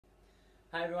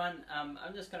Hi everyone, I'm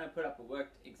just going to put up a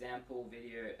worked example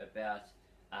video about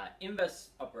inverse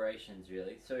operations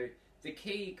really. So the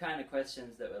key kind of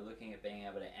questions that we're looking at being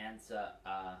able to answer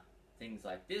are things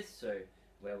like this. So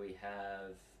where we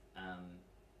have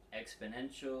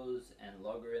exponentials and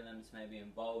logarithms may be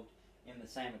involved in the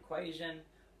same equation,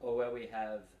 or where we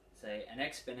have, say, an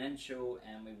exponential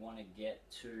and we want to get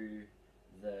to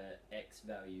the x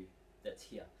value that's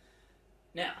here.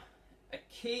 Now, the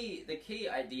key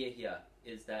idea here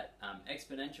is that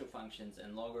exponential functions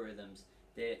and logarithms,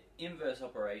 they're inverse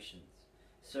operations.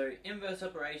 So inverse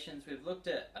operations, we've looked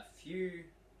at a few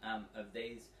of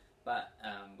these, but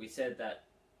we said that,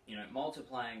 you know,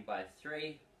 multiplying by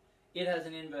 3, it has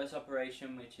an inverse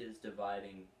operation which is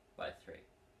dividing by 3.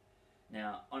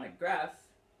 Now on a graph,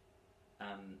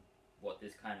 what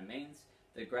this kind of means,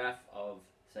 the graph of,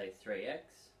 say, 3x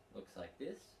looks like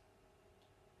this.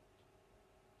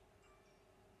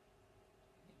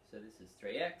 So this is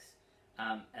 3x,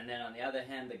 and then on the other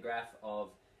hand, the graph of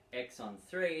x on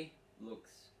 3 looks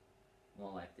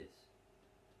more like this.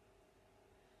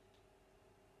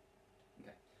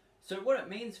 Okay. So what it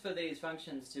means for these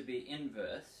functions to be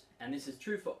inverse, and this is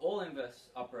true for all inverse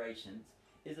operations,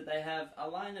 is that they have a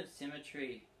line of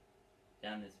symmetry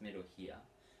down this middle here.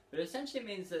 But it essentially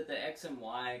means that the x and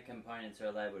y components are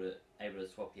able to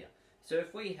swap here. So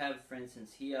if we have, for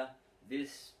instance, here,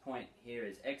 this point here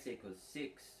is x equals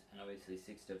 6, and obviously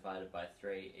 6 divided by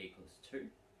 3 equals 2, like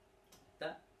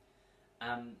that.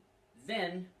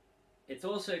 Then it's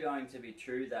also going to be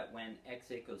true that when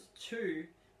x equals 2,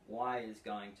 y is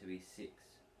going to be 6.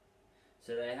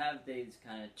 So they have these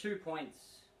kind of 2 points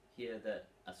here that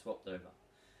are swapped over.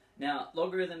 Now,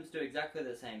 logarithms do exactly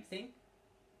the same thing.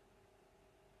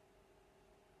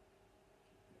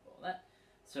 All that.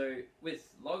 So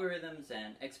with logarithms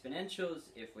and exponentials,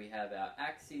 if we have our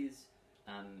axes,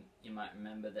 you might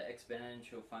remember the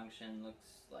exponential function looks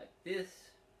like this.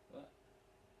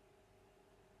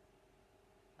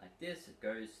 Like this, it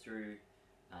goes through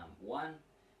 1.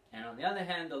 And on the other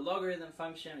hand, the logarithm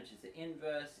function, which is the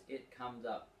inverse, it comes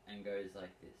up and goes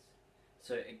like this.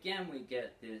 So again, we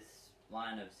get this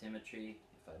line of symmetry,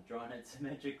 if I've drawn it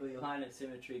symmetrically, line of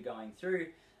symmetry going through,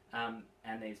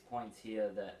 and these points here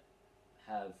that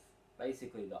have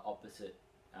basically the opposite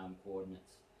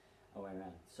coordinates all the way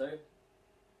around. So,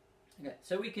 okay,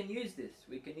 so we can use this.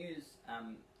 We can use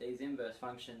these inverse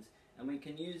functions, and we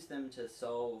can use them to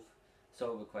solve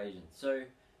equations. So,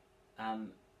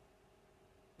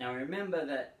 now remember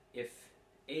that if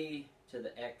e to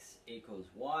the x equals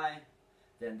y,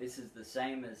 then this is the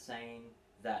same as saying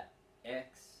that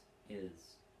x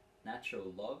is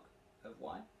natural log of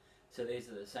y. So these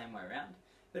are the same way around.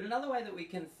 But another way that we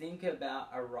can think about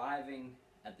arriving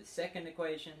at the second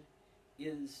equation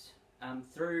is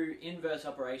through inverse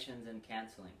operations and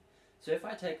cancelling. So if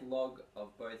I take log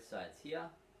of both sides here,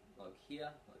 log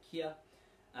here,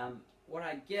 what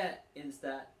I get is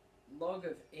that log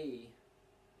of e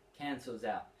cancels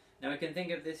out. Now we can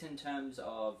think of this in terms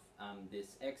of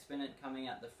this exponent coming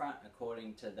out the front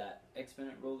according to that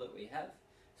exponent rule that we have.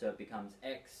 So it becomes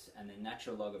x and then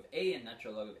natural log of e, and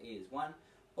natural log of e is 1.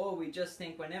 Or we just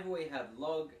think whenever we have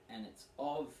log and it's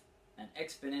of an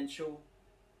exponential,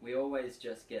 we always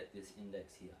just get this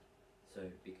index here. So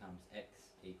it becomes x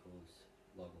equals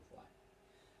log of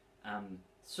y.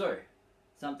 So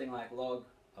something like log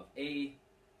of e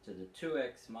to the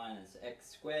 2x minus x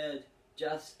squared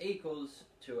just equals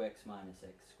 2x minus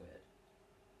x squared.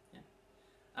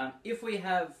 Yeah. If we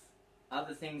have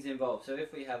other things involved, so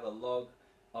if we have a log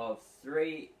of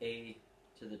 3e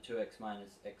to the 2x minus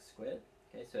x squared,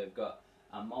 okay, so we've got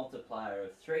a multiplier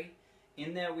of 3.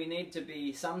 In there we need to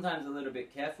be sometimes a little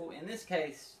bit careful. In this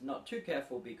case, not too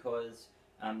careful, because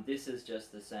this is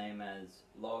just the same as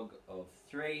log of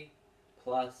 3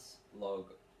 plus log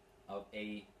of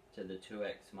e to the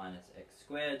 2x minus x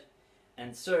squared.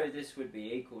 And so this would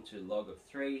be equal to log of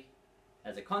 3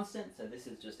 as a constant, so this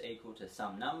is just equal to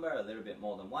some number, a little bit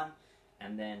more than 1,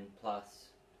 and then plus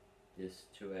this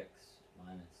 2x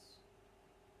minus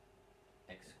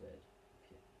x squared.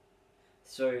 Okay.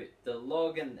 So the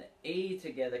log and the e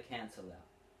together cancel out.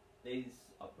 These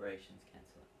operations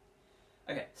cancel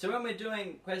out. Okay, so when we're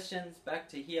doing questions, back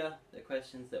to here, the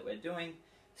questions that we're doing,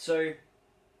 so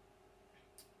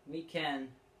we can,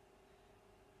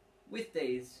 with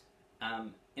these,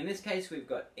 in this case we've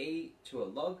got e to a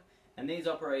log, and these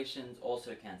operations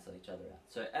also cancel each other out.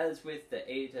 So as with the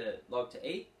e to log to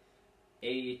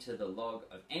e to the log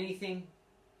of anything,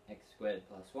 x squared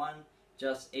plus 1,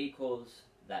 just equals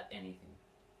that anything.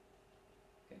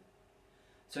 Okay.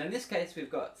 So in this case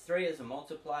we've got 3 as a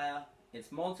multiplier.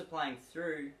 It's multiplying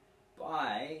through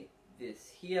by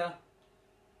this here,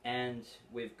 and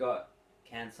we've got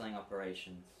cancelling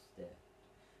operations there.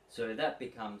 So that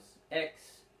becomes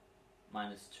x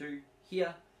minus 2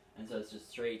 here, and so it's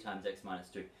just 3 times x minus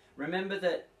 2. Remember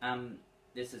that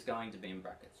this is going to be in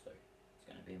brackets though. It's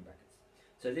going to be in brackets.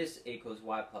 So this equals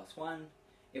y plus 1.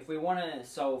 If we want to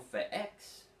solve for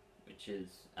x, which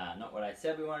is not what I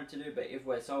said we wanted to do, but if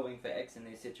we're solving for x in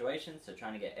these situations, so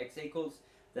trying to get x equals,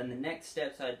 then the next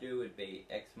steps I'd do would be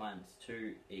x minus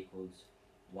 2 equals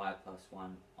y plus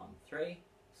 1 on 3.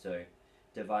 So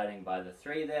dividing by the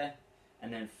 3 there.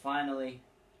 And then finally,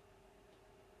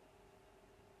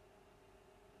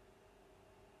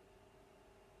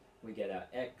 we get our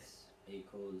x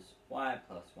equals y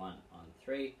plus 1 on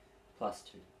 3 plus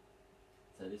 2.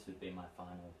 So this would be my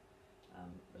final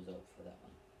result for that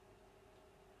one.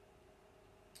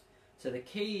 So the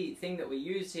key thing that we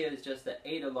use here is just that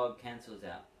e to log cancels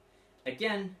out.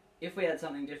 Again, if we had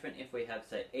something different, if we have,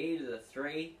 say, e to the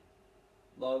 3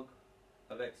 log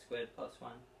of x squared plus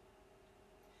 1,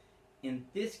 in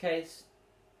this case,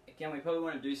 again, we probably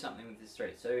want to do something with this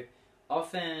 3. So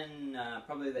often,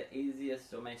 probably the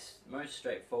easiest or most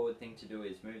straightforward thing to do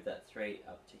is move that 3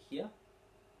 up to here.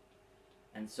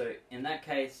 And so in that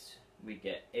case, we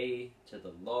get e to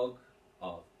the log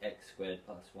of x squared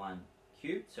plus 1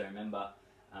 cubed. So remember,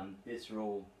 this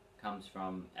rule comes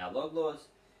from our log laws.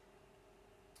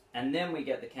 And then we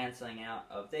get the cancelling out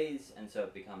of these, and so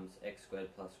it becomes x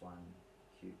squared plus 1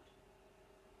 cubed.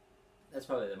 That's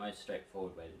probably the most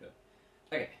straightforward way to do it.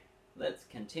 Okay, let's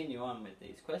continue on with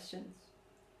these questions.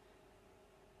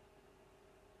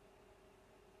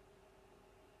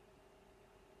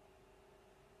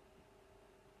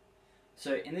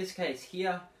 So in this case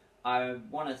here, I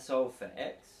want to solve for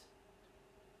x.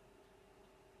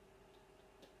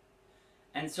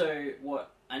 And so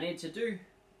what I need to do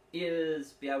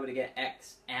is be able to get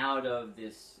x out of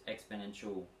this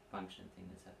exponential function thing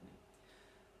that's happening.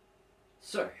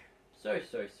 So.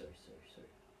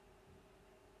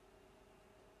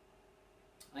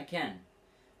 I can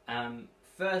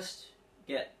first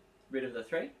get rid of the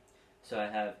 3. So I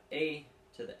have e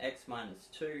to the x minus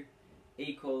 2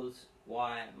 equals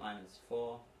y minus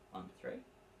 4 on 3.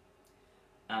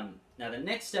 Now the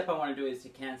next step I want to do is to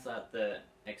cancel out the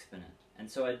exponent. And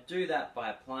so I do that by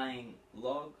applying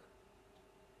log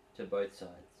to both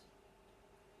sides.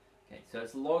 Okay, so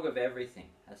it's log of everything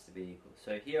has to be equal.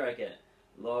 So here I get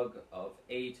log of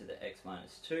e to the x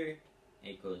minus 2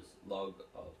 equals log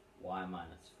of y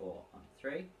minus 4 on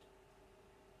 3.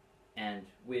 And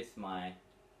with my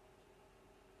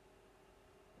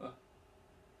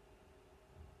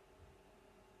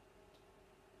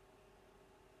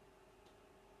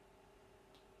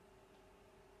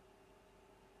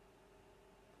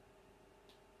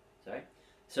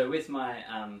So with my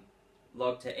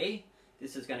log to e,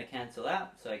 this is going to cancel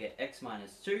out, so I get x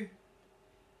minus 2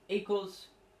 equals,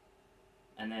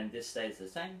 and then this stays the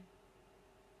same.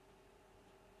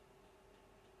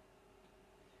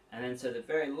 And then so the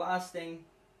very last thing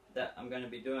that I'm going to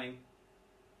be doing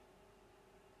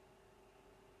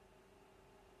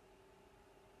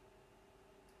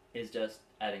is just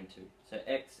adding 2. So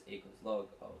x equals log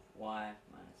of y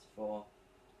minus 4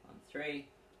 on 3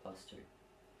 plus 2.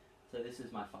 So this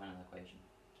is my final equation.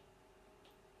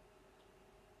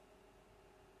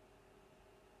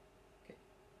 Okay.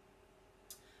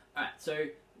 Alright, so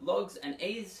logs and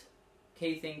e's,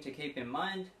 key thing to keep in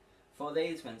mind for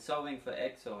these when solving for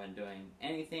x or when doing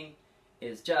anything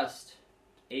is just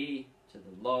e to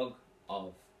the log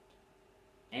of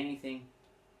anything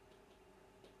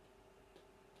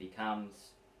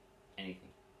becomes anything.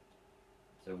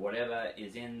 So whatever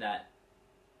is in that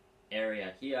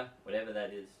area here, whatever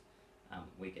that is,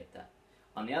 we get that.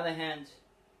 On the other hand,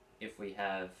 if we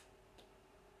have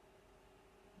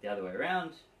the other way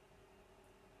around,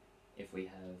 if we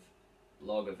have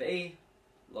log of e,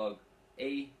 log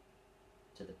e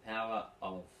to the power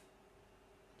of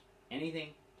anything,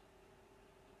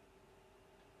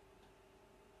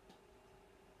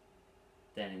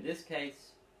 then in this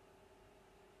case,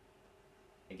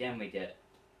 again we get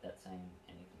that same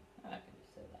anything. I can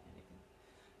just say that anything.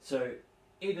 So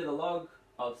e to the log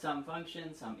of some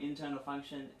function, some internal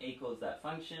function, equals that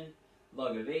function.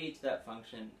 Log of e to that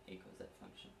function equals that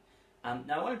function.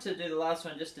 Now I wanted to do the last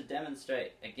one just to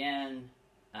demonstrate again.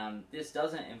 This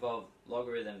doesn't involve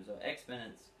logarithms or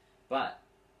exponents, but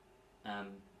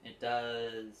it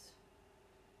does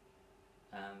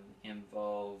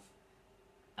involve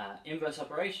inverse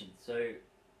operations. So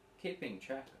keeping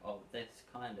track of this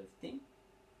kind of thing.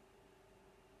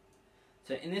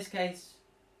 So in this case,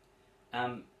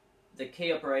 the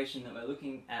key operation that we're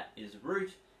looking at is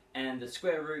root, and the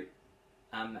square root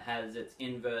has its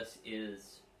inverse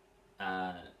is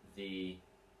the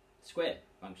squared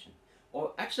function.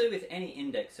 Or actually with any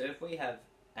index, so if we have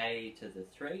a to the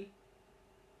 3,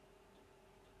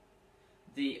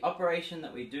 the operation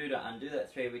that we do to undo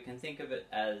that 3, we can think of it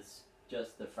as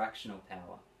just the fractional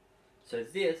power. So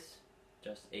this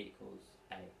just equals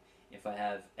a. If I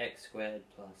have x squared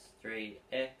plus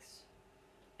 3x,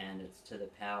 and it's to the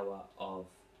power of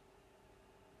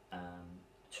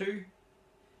 2,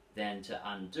 then to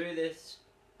undo this,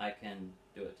 I can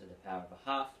do it to the power of a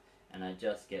half, and I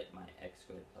just get my x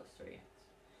squared plus 3x.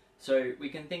 So we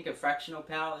can think of fractional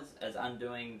powers as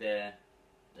undoing their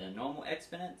normal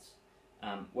exponents.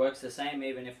 Works the same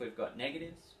even if we've got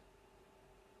negatives.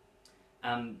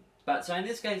 But so in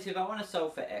this case, if I want to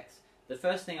solve for x, the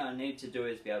first thing I need to do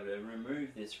is be able to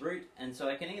remove this root, and so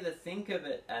I can either think of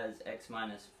it as x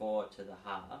minus 4 to the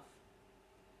half,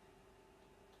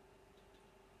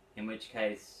 in which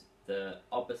case the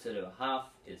opposite of a half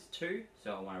is 2,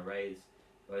 so I want to raise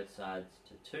both sides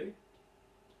to 2.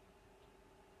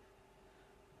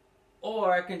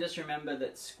 Or I can just remember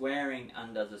that squaring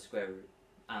undoes a square root.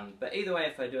 But either way,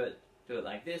 if I do it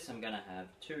like this, I'm going to have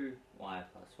 2y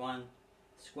plus 1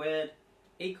 squared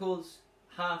equals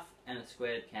half and a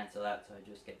squared cancel out, so I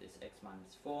just get this x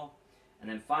minus 4. And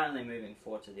then finally, moving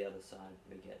 4 to the other side,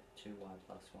 we get 2y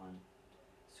plus 1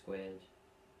 squared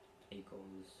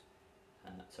equals,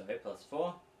 plus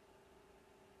 4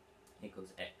 equals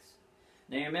x.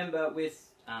 Now you remember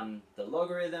with the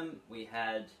logarithm, we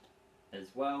had as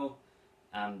well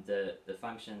the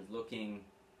functions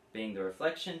being the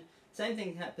reflection. Same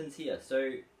thing happens here.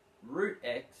 So root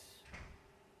x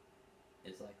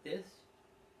is like this,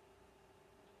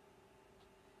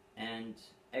 and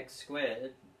x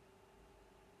squared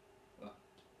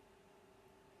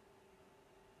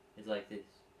is like this.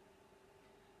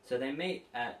 So they meet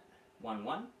at 1,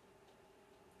 1.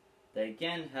 They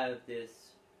again have this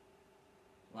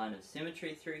line of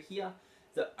symmetry through here.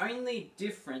 The only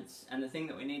difference, and the thing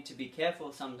that we need to be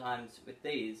careful sometimes with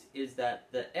these, is that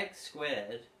the x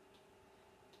squared,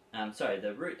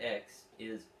 the root x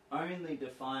is only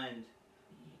defined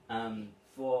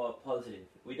for positive.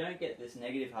 We don't get this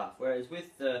negative half, whereas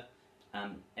with the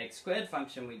x squared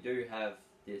function we do have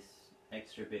this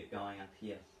extra bit going up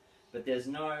here. But there's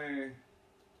no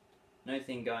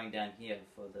thing going down here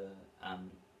for the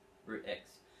root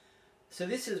x. So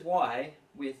this is why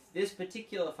with this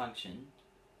particular function,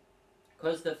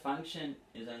 because the function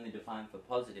is only defined for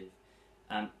positive,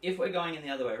 if we're going in the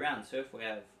other way around, so if we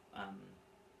have,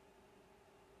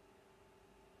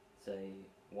 say,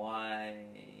 y,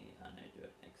 do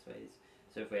it x ways,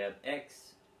 so if we have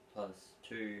x plus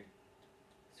 2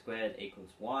 squared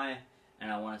equals y,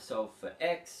 and I want to solve for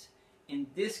x, in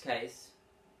this case,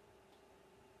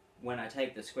 when I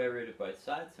take the square root of both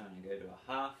sides, so I'm going to go to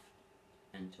a half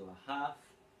and to a half,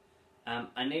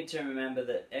 I need to remember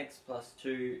that x plus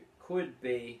 2 could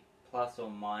be plus or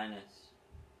minus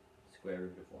square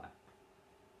root of y.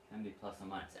 Can be plus or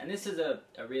minus. And this is a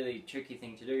really tricky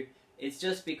thing to do. It's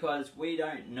just because we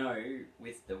don't know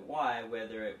with the y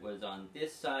whether it was on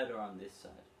this side or on this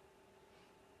side.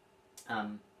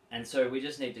 And so we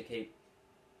just need to keep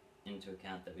into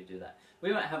account that we do that.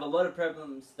 We might have a lot of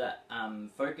problems that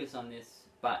focus on this,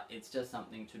 but it's just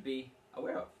something to be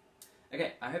aware of.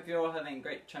 Okay, I hope you're all having a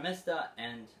great trimester,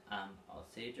 and I'll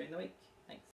see you during the week. Thanks.